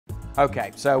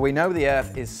Okay, so we know the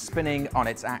Earth is spinning on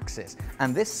its axis,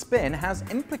 and this spin has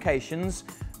implications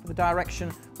for the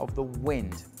direction of the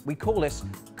wind. We call this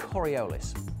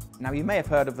Coriolis. Now, you may have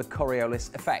heard of the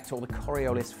Coriolis effect or the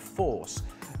Coriolis force,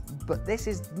 but this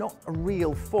is not a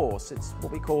real force. It's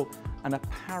what we call an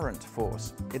apparent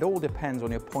force. It all depends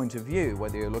on your point of view,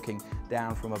 whether you're looking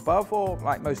down from above or,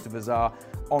 like most of us are,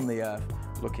 on the Earth,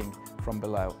 looking from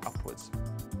below upwards.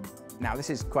 Now,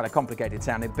 this is quite a complicated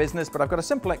sounding business, but I've got a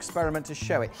simple experiment to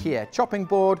show it here. Chopping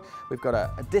board, we've got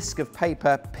a disc of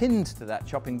paper pinned to that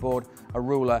chopping board, a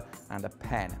ruler and a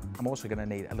pen. I'm also going to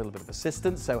need a little bit of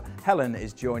assistance, so Helen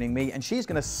is joining me, and she's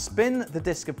going to spin the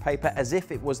disc of paper as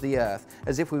if it was the Earth,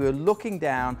 as if we were looking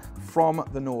down from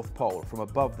the North Pole, from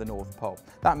above the North Pole.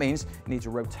 That means you need to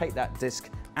rotate that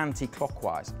disc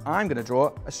anti-clockwise. I'm going to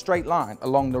draw a straight line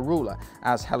along the ruler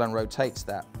as Helen rotates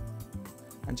that.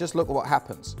 And just look at what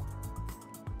happens.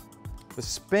 The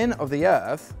spin of the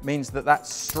Earth means that that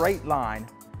straight line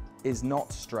is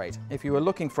not straight. If you were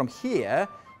looking from here,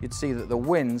 you'd see that the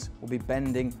winds will be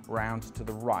bending round to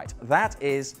the right. That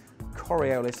is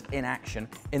Coriolis in action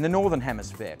in the northern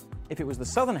hemisphere. If it was the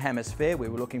southern hemisphere, we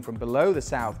were looking from below the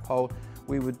South Pole,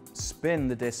 we would spin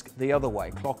the disc the other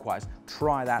way, clockwise.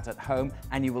 Try that at home,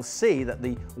 and you will see that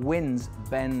the winds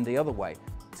bend the other way,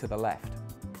 to the left.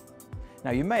 Now,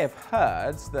 you may have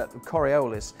heard that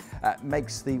Coriolis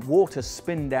makes the water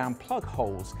spin down plug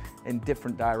holes in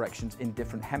different directions in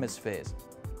different hemispheres.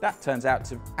 That turns out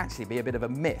to actually be a bit of a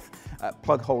myth.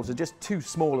 Plug holes are just too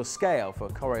small a scale for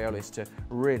Coriolis to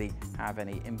really have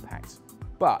any impact.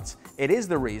 But it is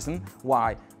the reason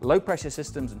why low pressure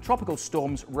systems and tropical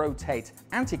storms rotate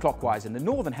anti-clockwise in the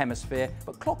northern hemisphere,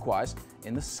 but clockwise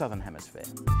in the southern hemisphere.